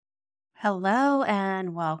Hello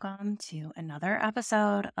and welcome to another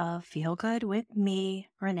episode of Feel Good with me,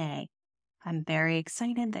 Renee. I'm very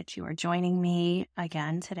excited that you are joining me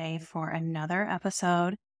again today for another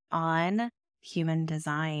episode on human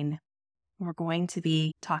design. We're going to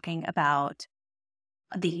be talking about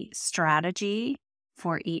the strategy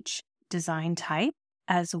for each design type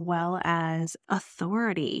as well as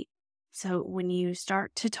authority. So when you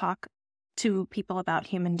start to talk to people about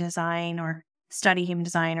human design or study human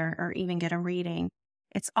design or even get a reading,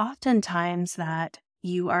 it's oftentimes that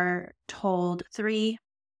you are told three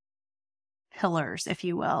pillars, if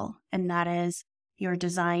you will, and that is your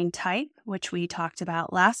design type, which we talked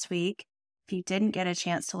about last week. If you didn't get a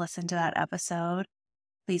chance to listen to that episode,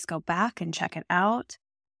 please go back and check it out.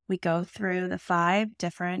 We go through the 5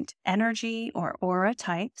 different energy or aura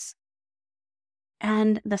types.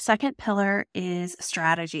 And the second pillar is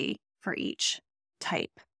strategy for each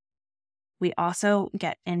type. We also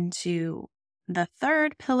get into the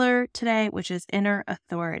third pillar today, which is inner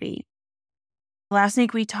authority. Last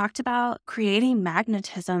week, we talked about creating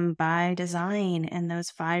magnetism by design and those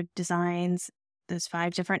 5 designs, those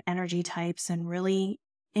 5 different energy types, and really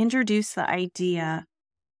introduce the idea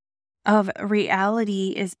of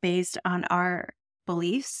reality is based on our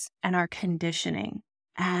beliefs and our conditioning.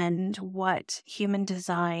 And what human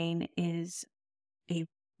design is a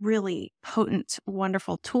really potent,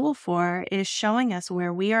 wonderful tool for is showing us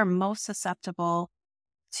where we are most susceptible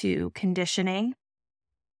to conditioning,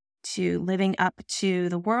 to living up to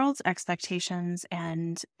the world's expectations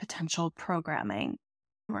and potential programming.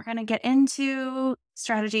 We're going to get into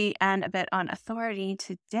strategy and a bit on authority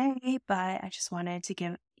today, but I just wanted to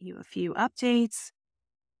give you a few updates,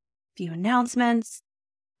 a few announcements.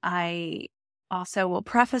 I also will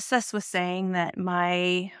preface this with saying that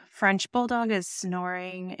my French bulldog is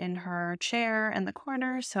snoring in her chair in the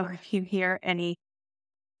corner. So if you hear any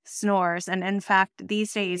snores, and in fact,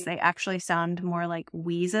 these days they actually sound more like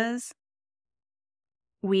wheezes.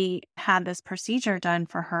 We had this procedure done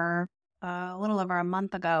for her a little over a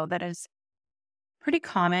month ago that is pretty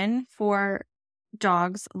common for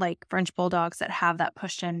dogs like French bulldogs that have that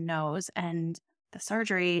pushed in nose. And the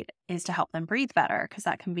surgery is to help them breathe better because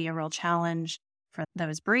that can be a real challenge for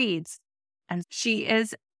those breeds. And she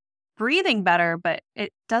is breathing better, but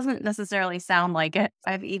it doesn't necessarily sound like it.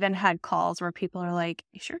 I've even had calls where people are like,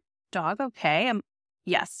 "Is your dog okay?"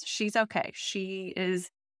 Yes, she's okay. She is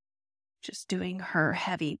just doing her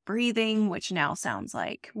heavy breathing, which now sounds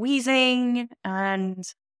like wheezing. And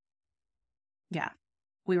yeah,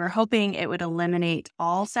 we were hoping it would eliminate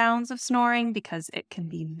all sounds of snoring because it can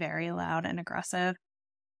be very loud and aggressive.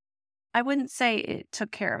 I wouldn't say it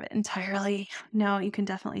took care of it entirely. No, you can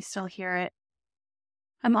definitely still hear it.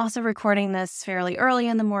 I'm also recording this fairly early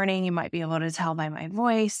in the morning. You might be able to tell by my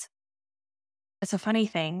voice. It's a funny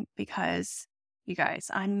thing because, you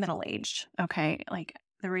guys, I'm middle-aged, okay? Like,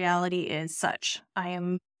 the reality is such. I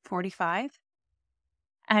am 45,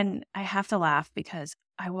 and I have to laugh because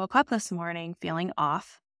I woke up this morning feeling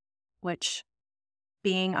off, which,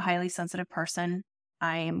 being a highly sensitive person,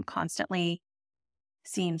 I am constantly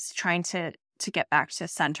seems trying to get back to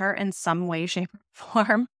center in some way, shape, or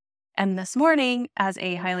form. And this morning, as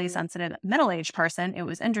a highly sensitive middle-aged person, it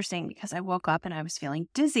was interesting because I woke up and I was feeling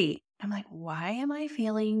dizzy. I'm like, why am I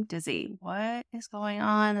feeling dizzy? What is going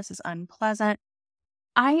on? This is unpleasant.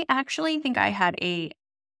 I actually think I had a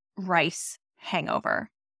rice hangover.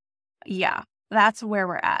 Yeah, that's where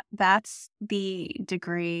we're at. That's the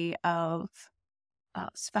degree of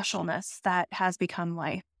specialness that has become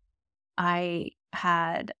life. I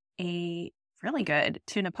had a really good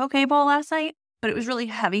tuna poke bowl last night, but it was really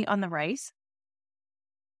heavy on the rice.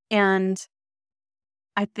 And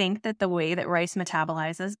I think that the way that rice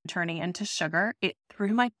metabolizes, turning into sugar, it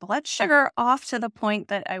threw my blood sugar off to the point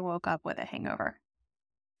that I woke up with a hangover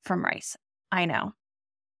from rice. I know.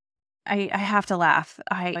 I have to laugh.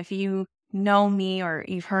 If you know me or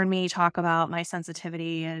you've heard me talk about my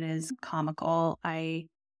sensitivity, it is comical. I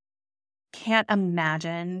can't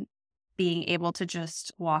imagine being able to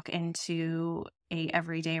just walk into a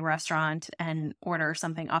everyday restaurant and order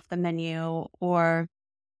something off the menu, or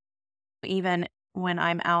even when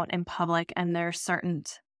I'm out in public and there's certain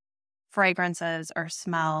fragrances or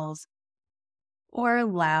smells or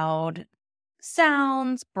loud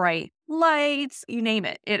sounds, bright lights, you name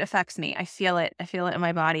it. It affects me. I feel it. I feel it in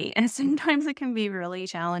my body. And sometimes it can be really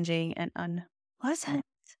challenging and unpleasant.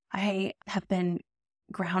 I have been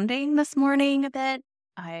grounding this morning a bit.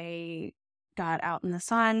 I got out in the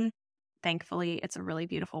sun. Thankfully, it's a really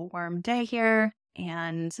beautiful warm day here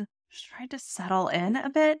and just tried to settle in a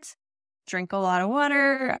bit, drink a lot of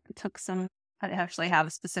water, I actually have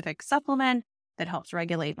a specific supplement that helps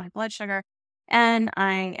regulate my blood sugar. And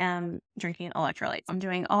I am drinking electrolytes. I'm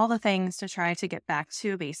doing all the things to try to get back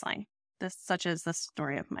to baseline. This, such as the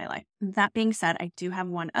story of my life. That being said, I do have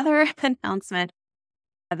one other announcement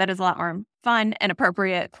that is a lot more fun and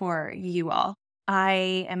appropriate for you all.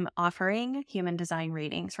 I am offering human design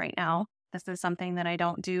readings right now. This is something that I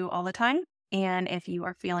don't do all the time. And if you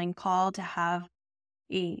are feeling called to have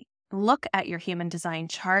a look at your human design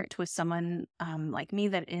chart with someone like me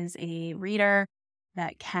that is a reader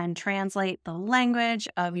that can translate the language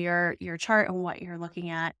of your chart and what you're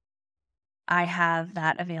looking at, I have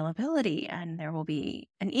that availability, and there will be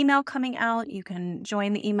an email coming out. You can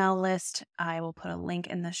join the email list. I will put a link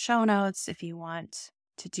in the show notes if you want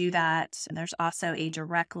to do that. And there's also a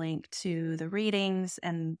direct link to the readings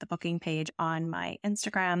and the booking page on my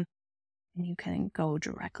Instagram. And you can go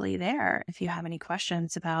directly there. If you have any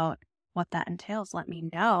questions about what that entails, let me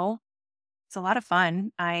know. It's a lot of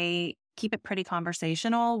fun. I keep it pretty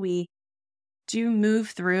conversational. We do move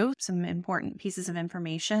through some important pieces of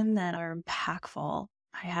information that are impactful.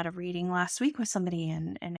 I had a reading last week with somebody,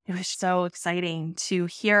 and it was so exciting to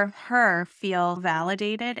hear her feel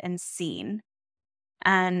validated and seen.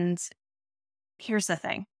 And here's the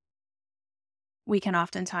thing. We can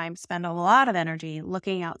oftentimes spend a lot of energy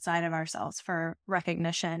looking outside of ourselves for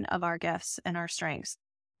recognition of our gifts and our strengths.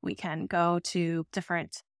 We can go to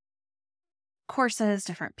different courses,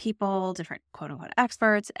 different people, different quote unquote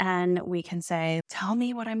experts, and we can say, tell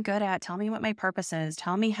me what I'm good at. Tell me what my purpose is.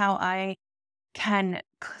 Tell me how I can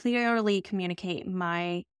clearly communicate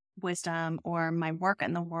my wisdom or my work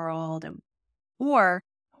in the world. Or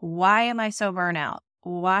why am I so burnt out?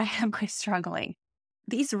 Why am I struggling?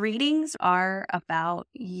 These readings are about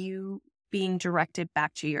you being directed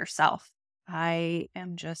back to yourself. I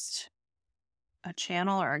am just a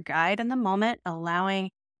channel or a guide in the moment,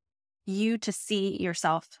 allowing you to see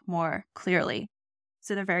yourself more clearly.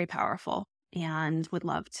 So they're very powerful and would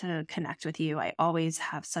love to connect with you. I always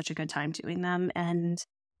have such a good time doing them. And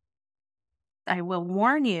I will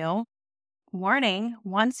warning,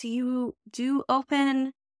 once you do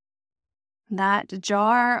open that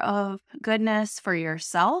jar of goodness for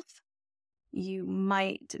yourself, you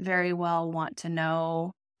might very well want to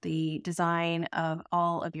know the design of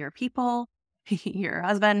all of your people, your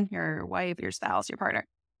husband, your wife, your spouse, your partner,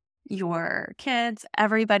 your kids,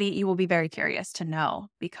 everybody. You will be very curious to know,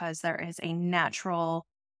 because there is a natural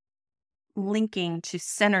linking to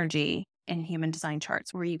synergy in human design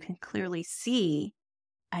charts where you can clearly see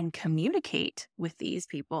and communicate with these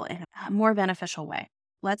people in a more beneficial way.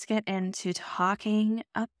 Let's get into talking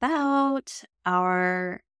about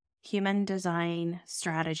our human design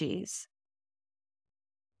strategies.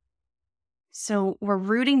 So we're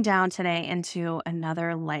rooting down today into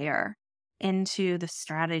another layer, into the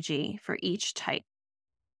strategy for each type.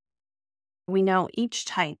 We know each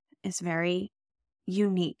type is very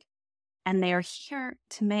unique, and they are here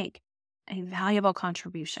to make a valuable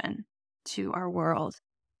contribution to our world.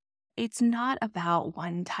 It's not about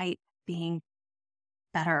one type being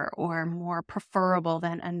better or more preferable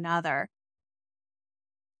than another.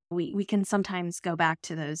 We can sometimes go back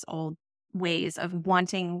to those old ways of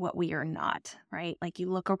wanting what we are not, right? Like you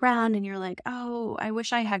look around and you're like, oh, I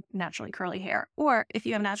wish I had naturally curly hair. Or if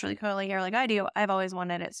you have naturally curly hair like I do, I've always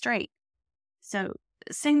wanted it straight. So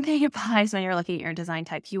same thing applies when you're looking at your design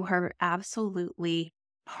type. You are absolutely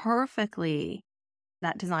perfectly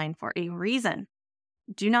that design for a reason.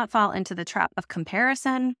 Do not fall into the trap of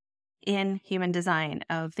comparison in human design,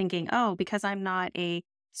 of thinking, oh, because I'm not a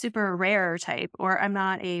super rare type, or I'm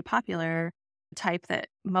not a popular type that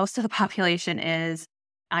most of the population is,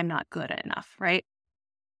 I'm not good enough, right?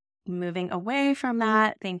 Moving away from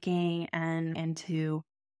that thinking and into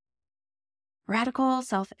radical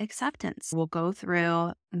self-acceptance. We'll go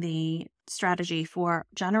through the strategy for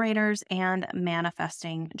generators and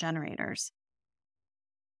manifesting generators.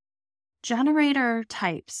 Generator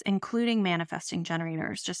types, including manifesting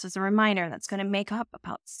generators, just as a reminder, that's going to make up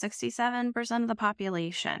about 67% of the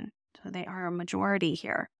population. So they are a majority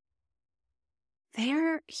here.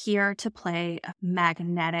 They're here to play a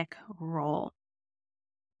magnetic role.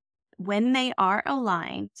 When they are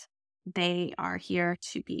aligned, they are here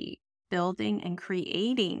to be building and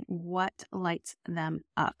creating what lights them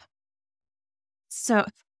up. So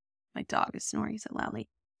my dog is snoring so loudly.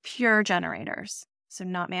 Pure generators. So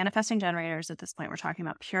not manifesting generators at this point. We're talking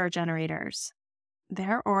about pure generators.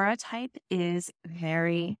 Their aura type is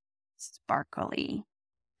very sparkly.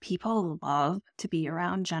 People love to be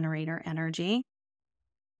around generator energy.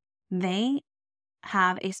 They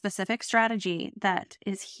have a specific strategy that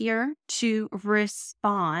is here to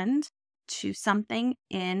respond to something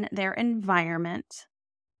in their environment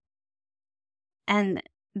and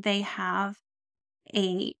they have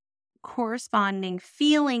a corresponding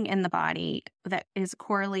feeling in the body that is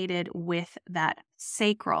correlated with that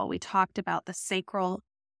sacral. We talked about the sacral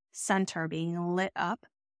center being lit up,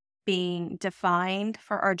 being defined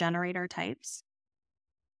for our generator types.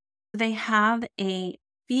 They have a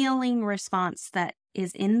feeling response that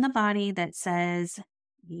is in the body that says,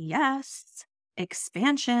 yes,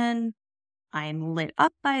 expansion. I'm lit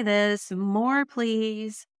up by this. More,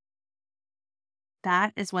 please.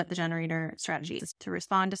 That is what the generator strategy is, to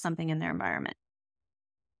respond to something in their environment.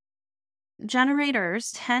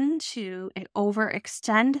 Generators tend to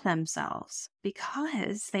overextend themselves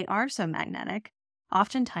because they are so magnetic.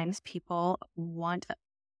 Oftentimes people want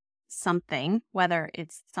something, whether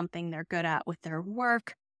it's something they're good at with their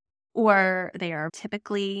work, or they are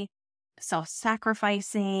typically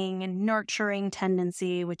self-sacrificing and nurturing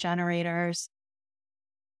tendency with generators,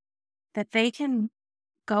 that they can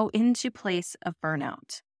go into place of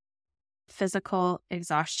burnout, physical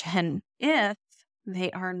exhaustion, if they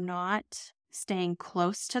are not staying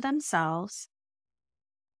close to themselves,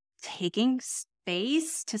 taking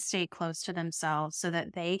space to stay close to themselves so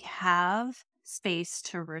that they have space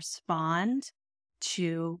to respond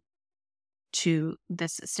to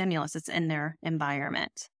this stimulus that's in their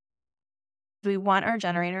environment. We want our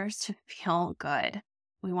generators to feel good.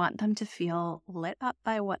 We want them to feel lit up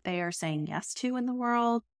by what they are saying yes to in the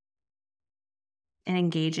world and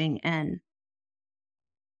engaging in.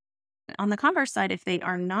 On the converse side, if they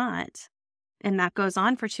are not, and that goes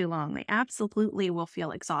on for too long, they absolutely will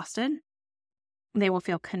feel exhausted. They will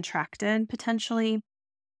feel contracted potentially.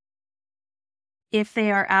 If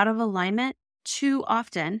they are out of alignment too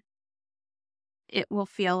often, it will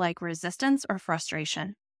feel like resistance or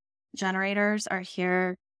frustration. Generators are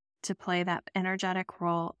here to play that energetic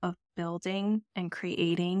role of building and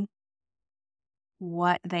creating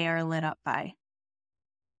what they are lit up by.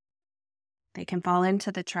 They can fall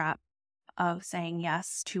into the trap of saying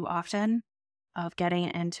yes too often, of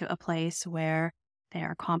getting into a place where they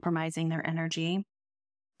are compromising their energy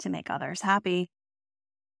to make others happy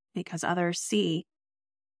because others see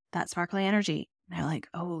that sparkly energy. They're like,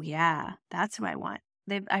 oh yeah, that's who I want.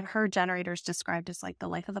 I've heard generators described as like the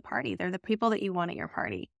life of the party. They're the people that you want at your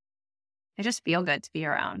party. They just feel good to be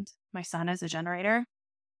around. My son is a generator,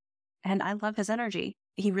 and I love his energy.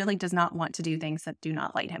 He really does not want to do things that do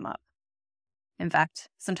not light him up. In fact,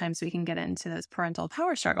 sometimes we can get into those parental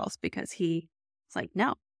power struggles because he's like,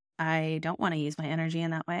 no, I don't want to use my energy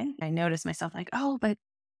in that way. I notice myself like, oh, but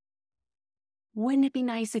wouldn't it be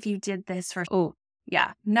nice if you did this for, oh,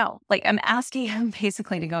 yeah, no. Like I'm asking him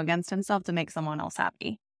basically to go against himself to make someone else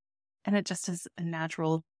happy. And it just is a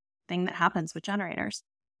natural thing that happens with generators.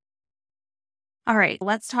 All right,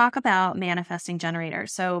 let's talk about manifesting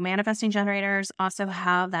generators. So manifesting generators also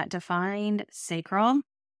have that defined sacral.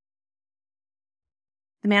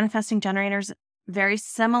 The manifesting generators, very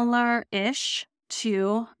similar-ish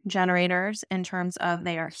to generators in terms of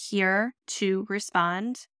they are here to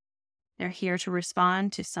respond. They're here to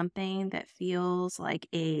respond to something that feels like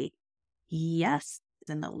a yes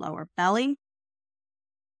in the lower belly.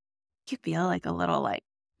 You feel like a little like,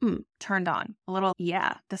 turned on, a little,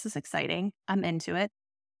 yeah, this is exciting. I'm into it.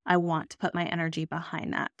 I want to put my energy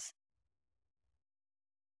behind that.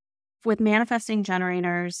 With manifesting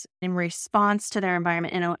generators in response to their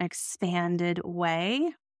environment in an expanded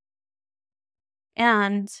way.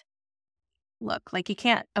 And look, like you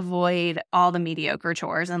can't avoid all the mediocre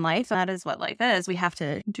chores in life. That is what life is. We have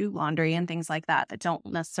to do laundry and things like that don't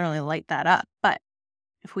necessarily light that up. But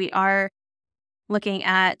if we are looking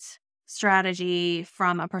at strategy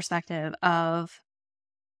from a perspective of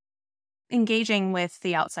engaging with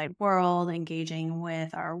the outside world, engaging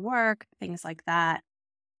with our work, things like that,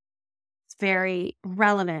 it's very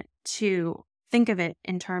relevant to think of it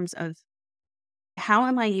in terms of how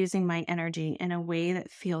am I using my energy in a way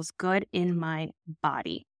that feels good in my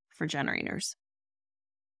body for generators?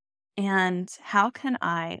 And how can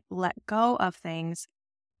I let go of things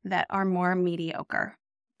that are more mediocre,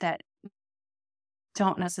 that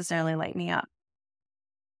don't necessarily light me up?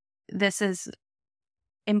 This is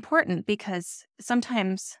important because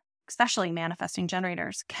sometimes, especially manifesting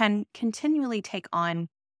generators, can continually take on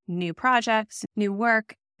new projects, new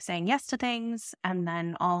work, saying yes to things, and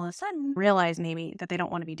then all of a sudden realize maybe that they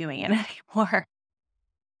don't want to be doing it anymore.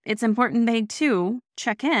 It's important they too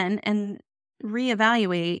check in and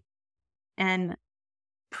reevaluate and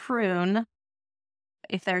prune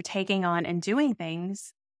if they're taking on and doing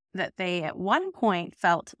things that they at one point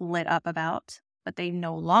felt lit up about, but they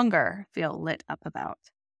no longer feel lit up about.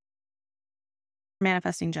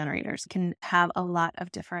 Manifesting generators can have a lot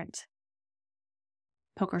of different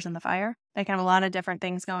pokers in the fire. They can have a lot of different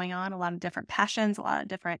things going on, a lot of different passions, a lot of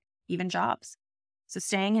different even jobs. So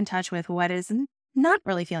staying in touch with what is not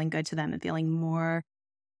really feeling good to them and feeling more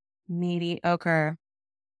mediocre.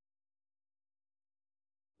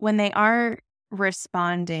 When they are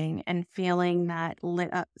responding and feeling that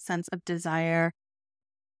lit up sense of desire,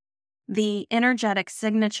 the energetic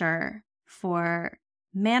signature for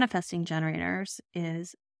manifesting generators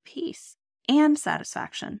is peace and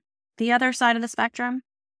satisfaction. The other side of the spectrum,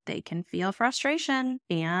 they can feel frustration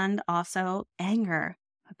and also anger,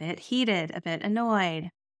 a bit heated, a bit annoyed.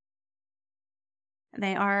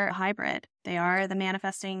 They are hybrid. They are the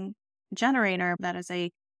manifesting generator that is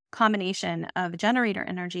a combination of generator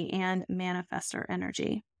energy and manifestor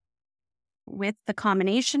energy. With the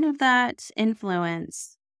combination of that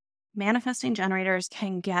influence, manifesting generators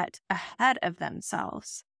can get ahead of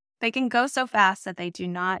themselves. They can go so fast that they do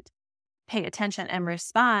not pay attention and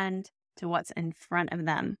respond to what's in front of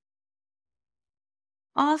them.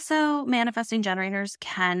 Also, manifesting generators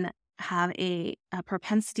can have a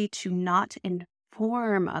propensity to not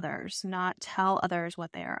inform others, not tell others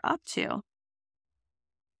what they are up to.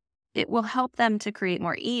 It will help them to create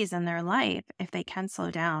more ease in their life if they can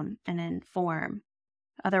slow down and inform.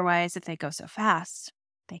 Otherwise, if they go so fast,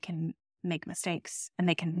 they can make mistakes and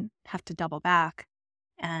they can have to double back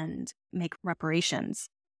and make reparations.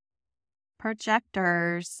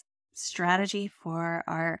 Projectors, strategy for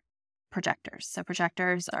our projectors. So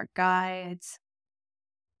projectors are guides.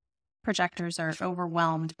 Projectors are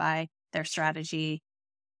overwhelmed by their strategy,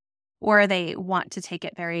 or they want to take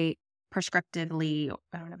it very prescriptively.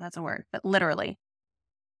 I don't know if that's a word, but literally.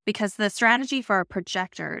 Because the strategy for our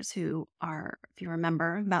projectors, who are, if you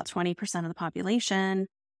remember, about 20% of the population,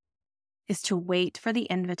 is to wait for the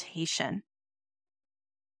invitation.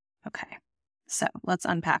 Okay, so let's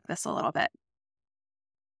unpack this a little bit.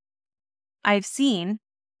 I've seen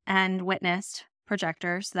and witnessed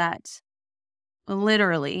projectors that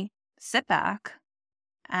literally sit back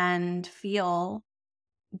and feel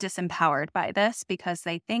disempowered by this because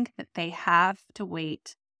they think that they have to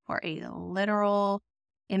wait for a literal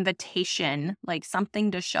invitation, like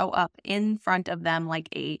something to show up in front of them, like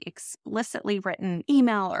a explicitly written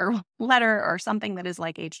email or letter or something that is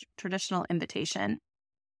like a traditional invitation.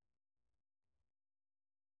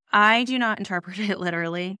 I do not interpret it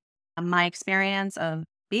literally. My experience of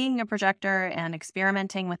being a projector and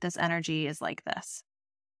experimenting with this energy is like this.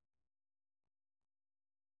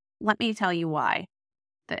 Let me tell you why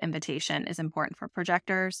the invitation is important for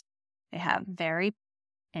projectors. They have very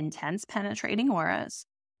intense, penetrating auras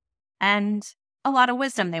and a lot of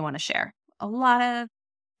wisdom they want to share, a lot of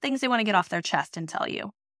things they want to get off their chest and tell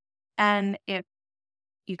you. And if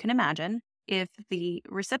you can imagine, if the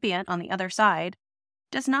recipient on the other side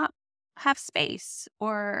does not have space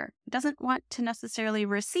or doesn't want to necessarily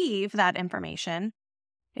receive that information,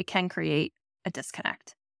 it can create a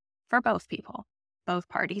disconnect for both people, both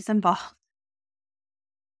parties involved.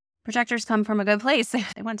 Projectors come from a good place.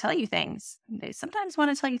 They want to tell you things. They sometimes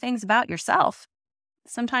want to tell you things about yourself.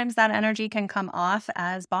 Sometimes that energy can come off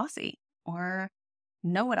as bossy or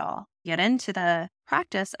know-it-all. Get into the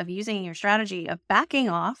practice of using your strategy of backing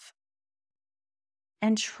off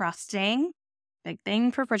and trusting. Big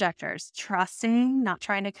thing for projectors, trusting, not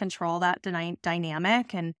trying to control that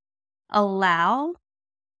dynamic and allow,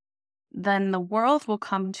 then the world will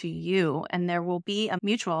come to you and there will be a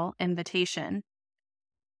mutual invitation.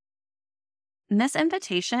 And this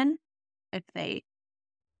invitation, if they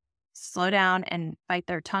slow down and bite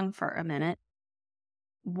their tongue for a minute,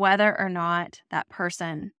 whether or not that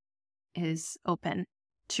person is open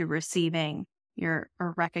to receiving or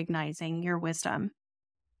recognizing your wisdom.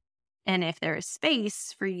 And if there is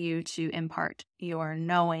space for you to impart your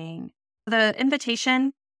knowing, the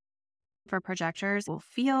invitation for projectors will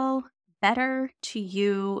feel better to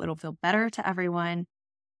you. It'll feel better to everyone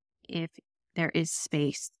if there is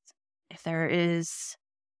space, if there is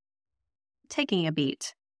taking a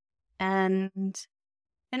beat and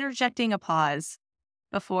interjecting a pause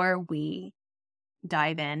before we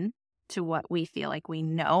dive in to what we feel like we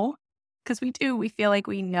know. Because we feel like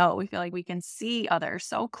we know, we feel like we can see others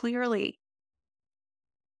so clearly.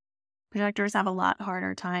 Projectors have a lot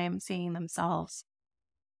harder time seeing themselves.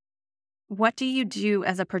 What do you do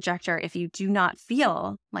as a projector if you do not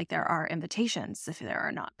feel like there are invitations, if there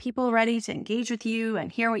are not people ready to engage with you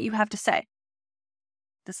and hear what you have to say?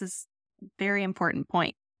 This is a very important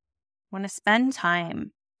point. You want to spend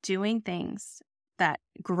time doing things that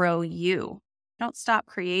grow you. Don't stop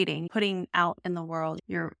creating, putting out in the world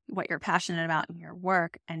what you're passionate about in your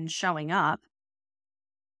work and showing up.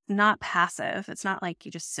 Not passive. It's not like you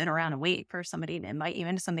just sit around and wait for somebody to invite you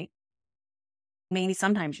into something. Maybe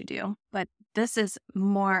sometimes you do, but this is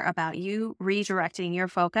more about you redirecting your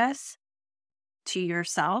focus to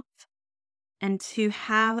yourself and to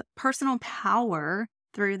have personal power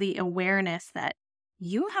through the awareness that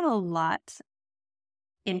you have a lot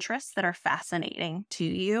interests that are fascinating to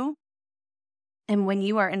you. And when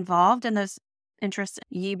you are involved in those interests,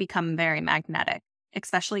 you become very magnetic,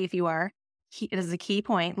 especially if you are, it is a key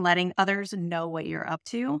point, letting others know what you're up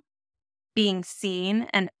to, being seen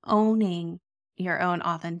and owning your own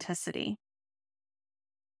authenticity.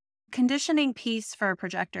 Conditioning piece for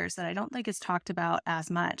projectors that I don't think is talked about as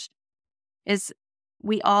much is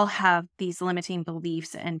we all have these limiting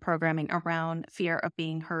beliefs and programming around fear of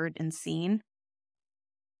being heard and seen.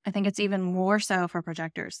 I think it's even more so for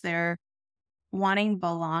projectors. They're wanting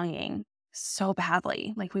belonging so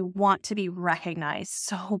badly. Like we want to be recognized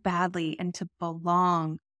so badly and to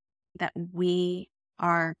belong that we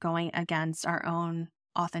are going against our own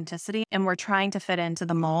authenticity and we're trying to fit into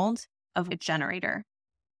the mold of a generator.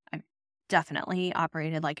 I've definitely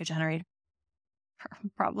operated like a generator for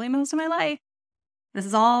probably most of my life. This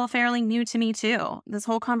is all fairly new to me too. This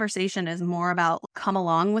whole conversation is more about come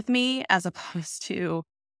along with me as opposed to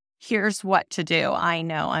here's what to do. I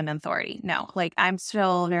know I'm in authority. No, like I'm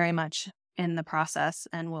still very much in the process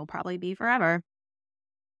and will probably be forever.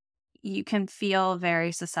 You can feel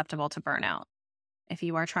very susceptible to burnout if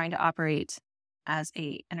you are trying to operate as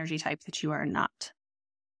a energy type that you are not.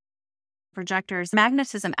 Projectors,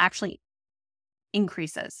 magnetism actually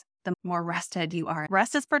increases the more rested you are.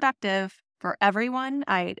 Rest is productive for everyone.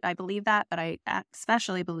 I believe that, but I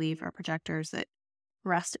especially believe for projectors that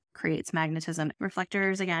rest creates magnetism.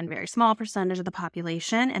 Reflectors, again, very small percentage of the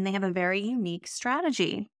population, and they have a very unique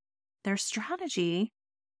strategy. Their strategy,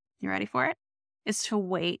 you ready for it, is to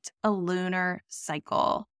wait a lunar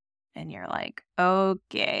cycle. And you're like,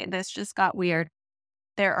 okay, this just got weird.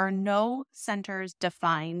 There are no centers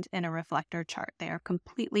defined in a reflector chart. They are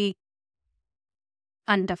completely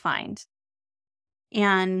undefined.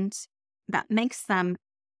 And that makes them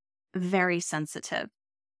very sensitive,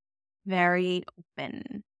 very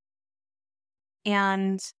open.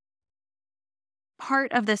 And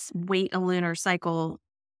part of this wait a lunar cycle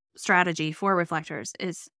strategy for reflectors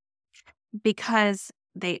is because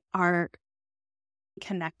they are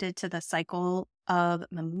connected to the cycle of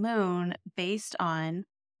the moon based on,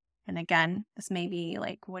 and again, this may be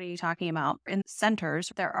like, what are you talking about? In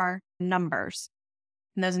centers, there are numbers,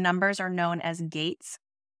 and those numbers are known as gates.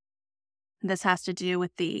 This has to do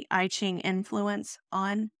with the I Ching influence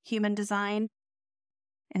on human design.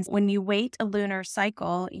 And when you wait a lunar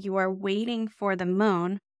cycle, you are waiting for the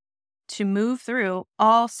moon to move through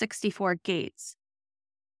all 64 gates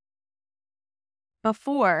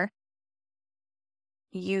before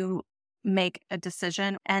you make a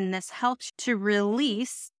decision. And this helps to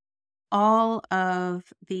release all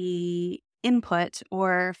of the input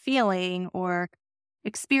or feeling or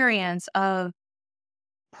experience of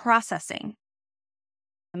processing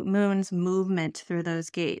the moon's movement through those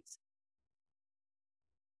gates.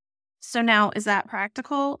 So now, is that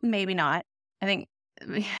practical? Maybe not. I think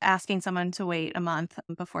asking someone to wait a month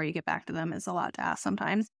before you get back to them is a lot to ask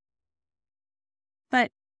sometimes.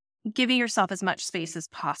 But giving yourself as much space as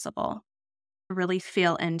possible to really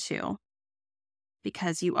feel into,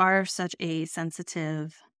 because you are such a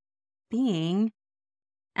sensitive being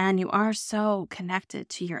and you are so connected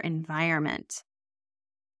to your environment.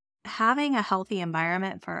 Having a healthy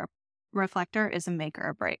environment for a reflector is a make or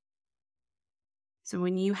a break. So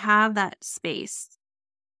when you have that space,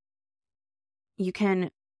 you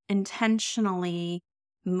can intentionally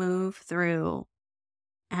move through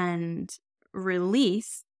and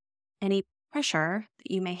release any pressure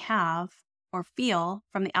that you may have or feel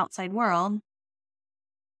from the outside world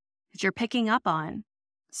that you're picking up on.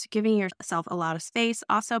 So giving yourself a lot of space,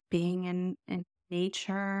 also being in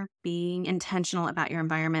nature, being intentional about your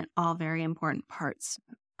environment, all very important parts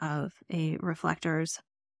of a reflector's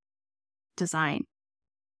design.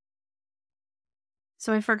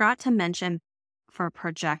 So I forgot to mention for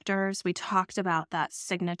projectors, we talked about that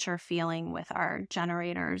signature feeling with our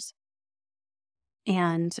generators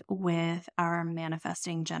and with our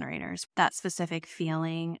manifesting generators, that specific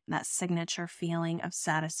feeling, that signature feeling of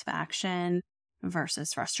satisfaction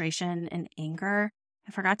versus frustration and anger.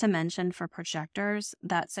 I forgot to mention for projectors,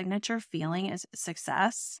 that signature feeling is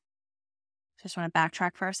success. Just want to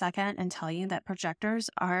backtrack for a second and tell you that projectors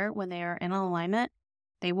are, when they are in alignment,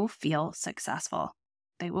 they will feel successful.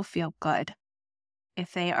 They will feel good.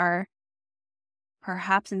 If they are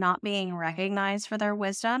perhaps not being recognized for their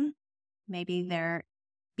wisdom, maybe they're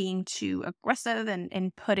being too aggressive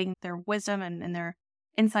and putting their wisdom and their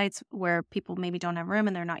insights where people maybe don't have room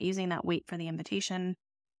and they're not using that wait for the invitation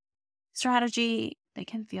strategy, they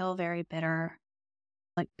can feel very bitter,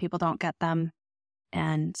 like people don't get them.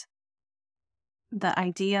 And the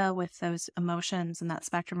idea with those emotions and that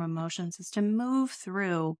spectrum of emotions is to move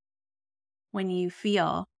through when you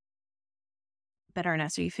feel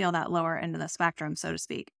bitterness or you feel that lower end of the spectrum, so to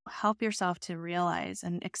speak. Help yourself to realize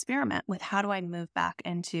and experiment with, how do I move back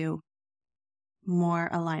into more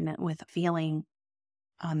alignment with feeling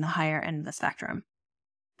on the higher end of the spectrum,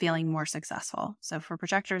 feeling more successful. So for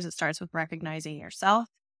projectors, it starts with recognizing yourself.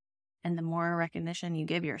 And the more recognition you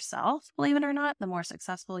give yourself, believe it or not, the more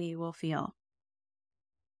successful you will feel.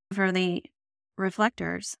 For the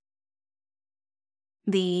reflectors,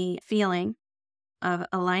 the feeling of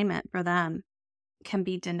alignment for them can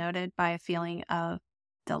be denoted by a feeling of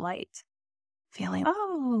delight. Feeling,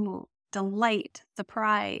 oh, delight,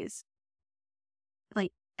 surprise.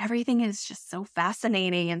 Like everything is just so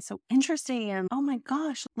fascinating and so interesting. And oh my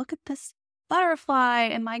gosh, look at this butterfly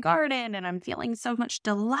in my garden. And I'm feeling so much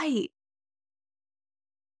delight.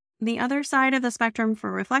 The other side of the spectrum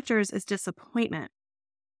for reflectors is disappointment.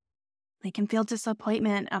 They can feel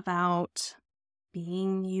disappointment about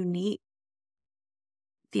being unique,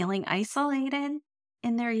 feeling isolated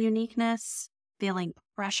in their uniqueness, feeling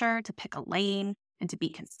pressure to pick a lane and to be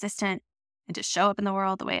consistent and to show up in the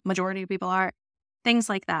world the way majority of people are. Things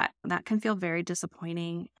like that. That can feel very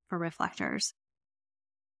disappointing for reflectors.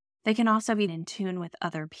 They can also be in tune with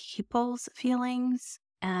other people's feelings,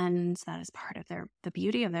 and that is part of the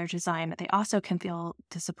beauty of their design. But they also can feel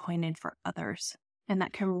disappointed for others, and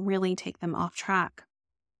that can really take them off track.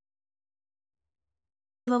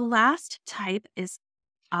 The last type is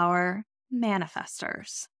our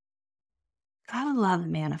manifestors. Gotta love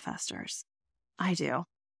manifestors. I do.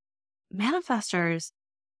 Manifestors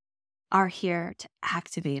are here to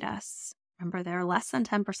activate us. Remember, they're less than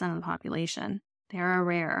 10% of the population. They're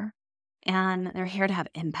rare, and they're here to have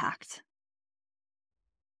impact.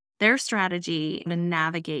 Their strategy to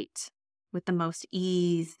navigate with the most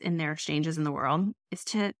ease in their exchanges in the world is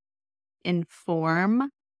to inform,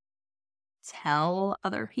 tell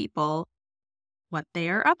other people what they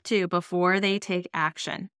are up to before they take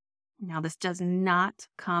action. Now, this does not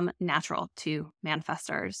come natural to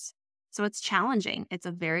manifestors. So it's challenging. It's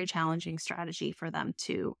a very challenging strategy for them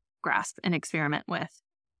to grasp and experiment with.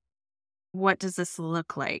 What does this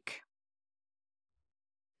look like?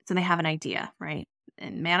 So they have an idea, right?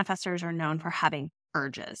 And manifestors are known for having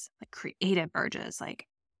urges, like creative urges, like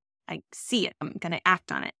I see it, I'm going to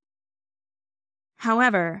act on it.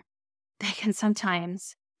 However, they can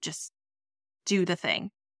sometimes just do the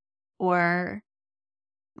thing. Or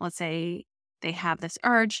let's say they have this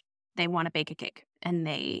urge, they want to bake a cake, and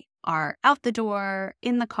they are out the door,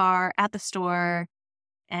 in the car, at the store,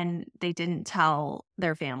 and they didn't tell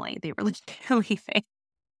their family. They were leaving.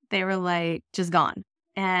 They were like just gone.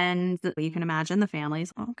 And you can imagine the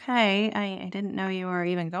families, okay, I didn't know you were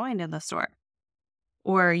even going to the store.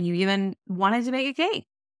 Or you even wanted to bake a cake.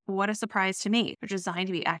 What a surprise to me. They're designed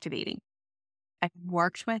to be activating. I've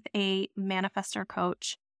worked with a manifestor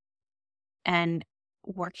coach, and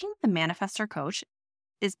working with a manifestor coach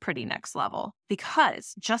is pretty next level,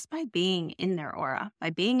 because just by being in their aura, by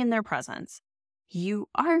being in their presence, you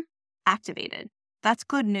are activated. That's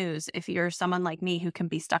good news if you're someone like me who can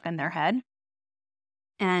be stuck in their head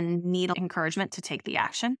and need encouragement to take the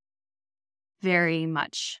action. Very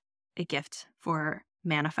much a gift for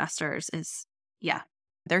manifestors is,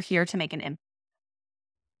 they're here to make an impact.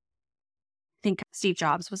 I think Steve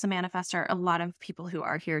Jobs was a manifestor. A lot of people who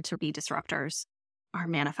are here to be disruptors are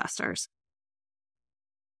manifestors.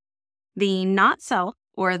 The not so,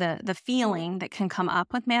 or the feeling that can come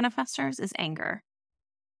up with manifestors, is anger.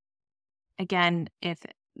 Again, if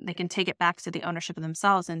they can take it back to the ownership of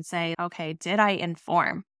themselves and say, okay, did I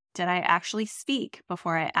inform? Did I actually speak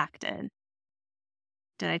before I acted?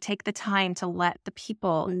 Did I take the time to let the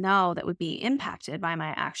people know that would be impacted by my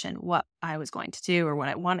action what I was going to do or what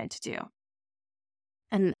I wanted to do?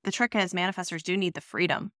 And the trick is, manifestors do need the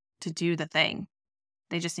freedom to do the thing.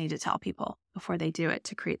 They just need to tell people before they do it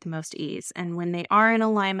to create the most ease. And when they are in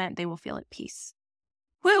alignment, they will feel at peace.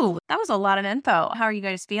 Woo, that was a lot of info. How are you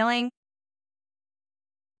guys feeling?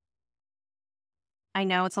 I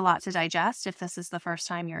know it's a lot to digest if this is the first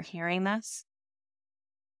time you're hearing this.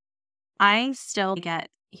 I still get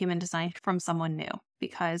human design from someone new,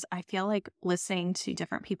 because I feel like listening to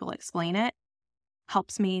different people explain it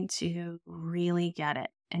helps me to really get it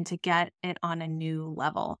and to get it on a new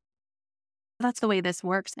level. That's the way this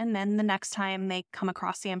works. And then the next time they come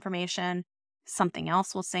across the information, something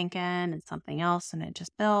else will sink in and something else, and it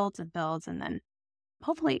just builds and builds. And then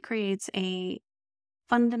hopefully it creates a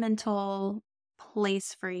fundamental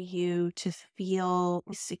place for you to feel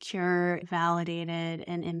secure, validated,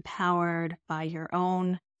 and empowered by your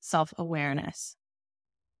own self-awareness.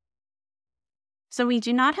 So we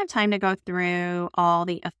do not have time to go through all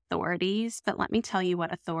the authorities, but let me tell you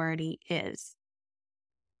what authority is.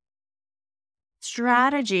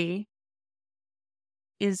 Strategy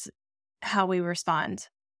is how we respond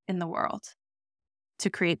in the world to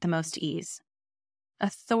create the most ease.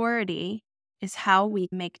 Authority is how we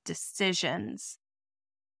make decisions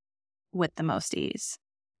with the most ease.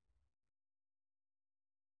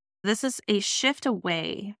 This is a shift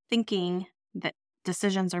away thinking that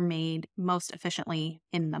decisions are made most efficiently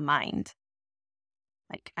in the mind.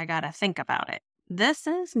 Like, I gotta think about it. This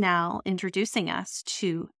is now introducing us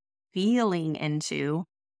to feeling into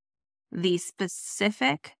the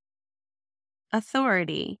specific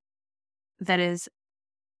authority that is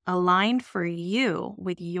aligned for you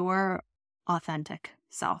with your authentic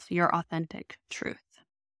self, your authentic truth.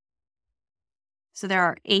 So there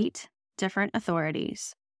are 8 different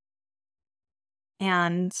authorities,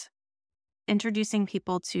 and introducing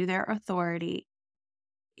people to their authority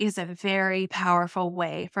is a very powerful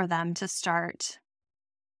way for them to start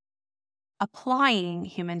applying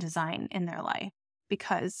human design in their life,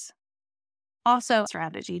 because also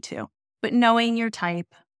strategy too. But knowing your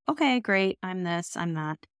type, okay, great, I'm this, I'm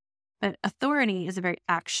that. But authority is a very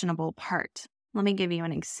actionable part. Let me give you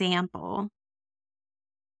an example.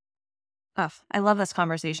 I love this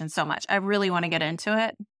conversation so much. I really want to get into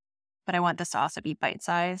it, but I want this to also be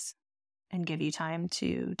bite-sized and give you time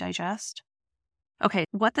to digest. Okay,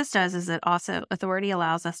 what this does is it also, authority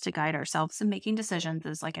allows us to guide ourselves in making decisions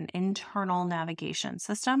as like an internal navigation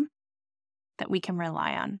system that we can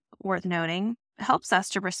rely on. Worth noting, it helps us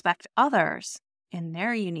to respect others in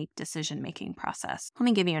their unique decision-making process. Let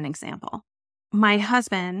me give you an example. My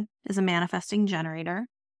husband is a manifesting generator,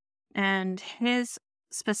 and his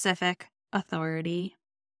specific authority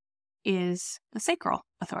is the sacral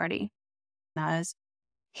authority. That is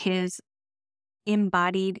his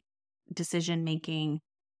embodied decision-making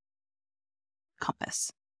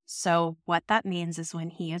compass. So what that means is when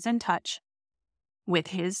he is in touch with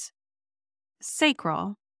his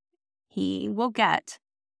sacral, he will get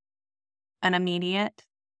an immediate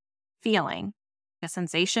feeling. A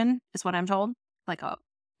sensation is what I'm told, like a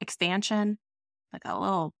expansion, like a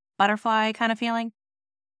little butterfly kind of feeling,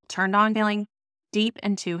 turned on feeling deep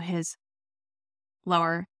into his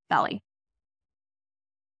lower belly.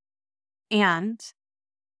 And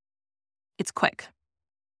it's quick.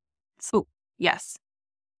 So, yes.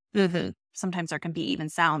 Sometimes there can be even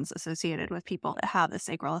sounds associated with people that have the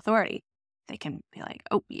sacral authority. They can be like,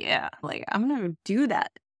 oh yeah, like I'm going to do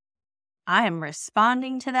that. I am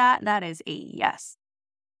responding to that. That is a yes.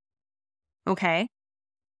 Okay.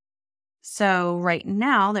 So right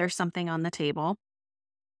now there's something on the table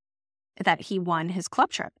that he won his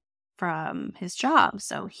club trip from his job.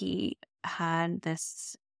 So he had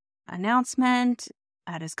this announcement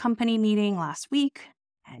at his company meeting last week,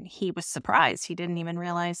 and he was surprised. He didn't even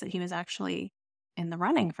realize that he was actually in the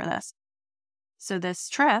running for this. So this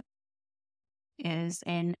trip is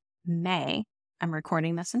in May. I'm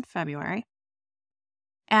recording this in February.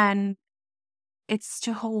 And it's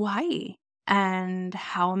to Hawaii. And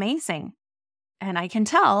how amazing. And I can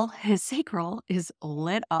tell his sacral is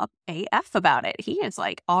lit up AF about it. He is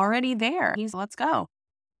like already there. He's, let's go.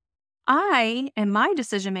 I and my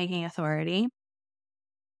decision-making authority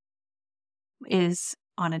is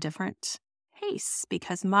on a different pace,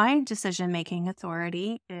 because my decision-making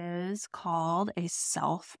authority is called a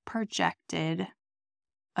self-projected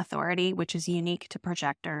authority, which is unique to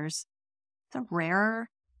projectors. It's a rare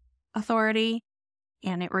authority,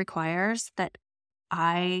 and it requires that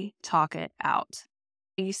I talk it out.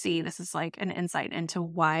 You see, this is like an insight into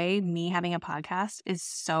why me having a podcast is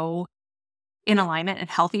so in alignment and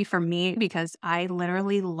healthy for me, because I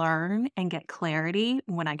literally learn and get clarity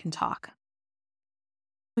when I can talk.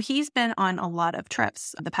 He's been on a lot of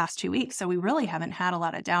trips the past 2 weeks, so we really haven't had a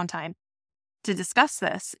lot of downtime to discuss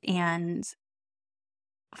this and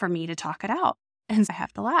for me to talk it out. And I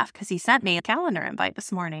have to laugh because he sent me a calendar invite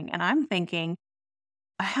this morning, and I'm thinking,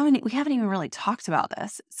 we haven't even really talked about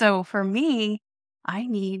this. So for me, I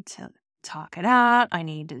need to talk it out. I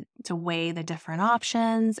need to weigh the different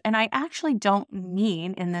options. And I actually don't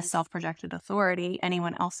need, in this self-projected authority,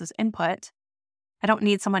 anyone else's input. I don't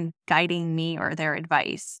need someone guiding me or their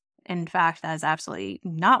advice. In fact, that is absolutely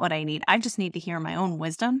not what I need. I just need to hear my own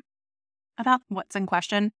wisdom about what's in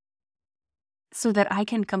question so that I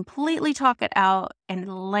can completely talk it out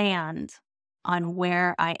and land on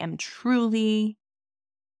where I am truly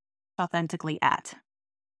authentically at.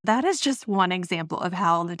 That is just one example of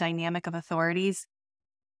how the dynamic of authorities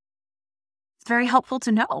is very helpful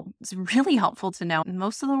to know. It's really helpful to know.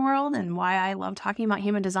 Most of the world, and why I love talking about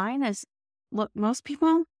human design is, look, most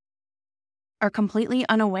people are completely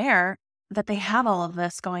unaware that they have all of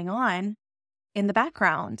this going on in the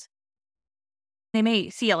background. They may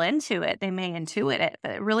feel into it, they may intuit it,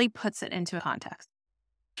 but it really puts it into a context.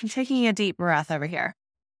 I'm taking a deep breath over here.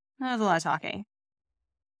 That was a lot of talking.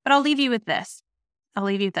 But I'll leave you with this.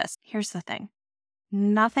 Here's the thing.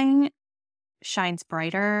 Nothing shines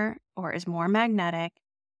brighter or is more magnetic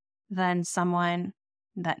than someone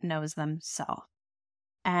that knows themselves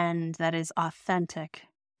and that is authentic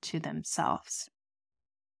to themselves.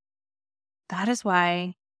 That is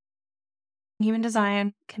why human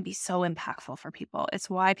design can be so impactful for people. It's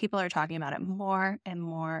why people are talking about it more and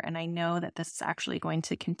more. And I know that this is actually going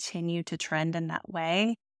to continue to trend in that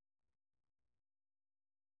way.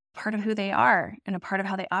 Part of who they are and a part of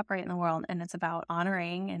how they operate in the world. And it's about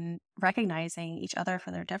honoring and recognizing each other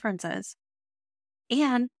for their differences.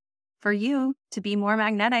 And for you to be more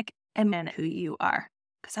magnetic and who you are.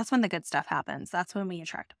 Because that's when the good stuff happens. That's when we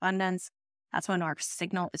attract abundance. That's when our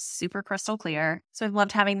signal is super crystal clear. So I've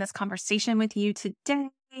loved having this conversation with you today.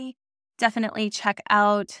 Definitely check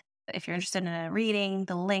out, if you're interested in a reading,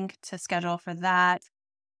 the link to schedule for that.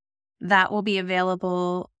 That will be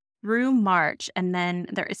available through March. And then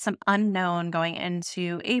there is some unknown going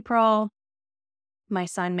into April. My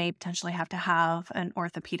son may potentially have to have an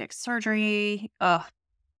orthopedic surgery.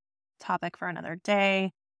 Topic for another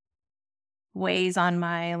day. Weighs on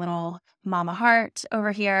my little mama heart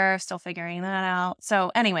over here, still figuring that out.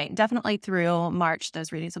 So anyway, definitely through March,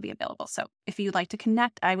 those readings will be available. So if you'd like to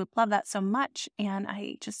connect, I would love that so much. And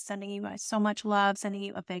I just sending you guys so much love, sending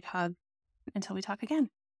you a big hug until we talk again.